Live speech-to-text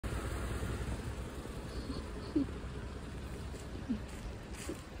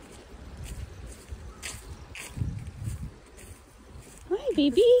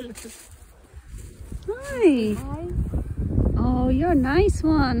baby. Hi. Oh, you're a nice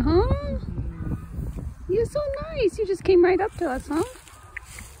one, huh? You're so nice. You just came right up to us, huh?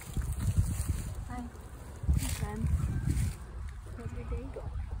 Hi. Hi, friend. How's your day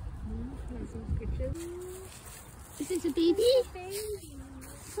going? Want some pictures? Is this a baby? Baby.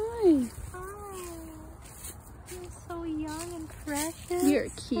 Hi. Hi. You're so young and precious. You're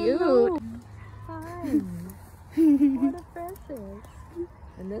cute. Hello. Hi. What a precious.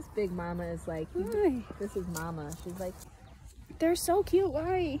 And this big mama is like, Hi. this is mama. She's like, They're so cute.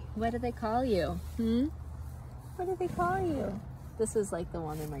 Why? what do they call you? What do they call you? This is like the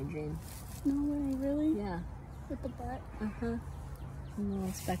one in my dream. No way, really? Yeah. With the butt. Uh-huh.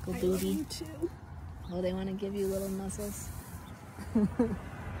 Little speckled I love booty. you too. Oh, they want to give you little nuzzles. I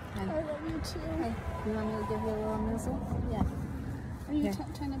love you too. Hey, you want me to give you a little nuzzle? Yeah. Are you Here.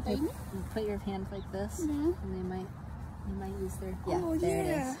 trying to bite me? You put your hand like this, Yeah. and they might use their, yeah, Oh, there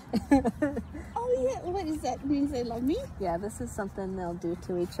yeah. it is. Oh yeah. What is that? Means they love me? Yeah, this is something they'll do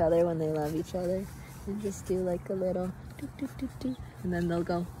to each other when they love each other. And just do like a little do do do do, and then they'll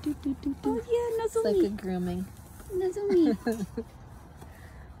go do do do do. Oh yeah, It's nuzzle like me. a grooming. Nuzzle me.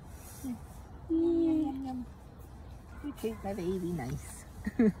 You treat my baby nice.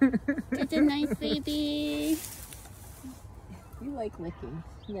 It's a nice baby. You like licking.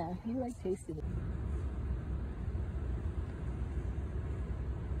 Yeah, you like tasting it.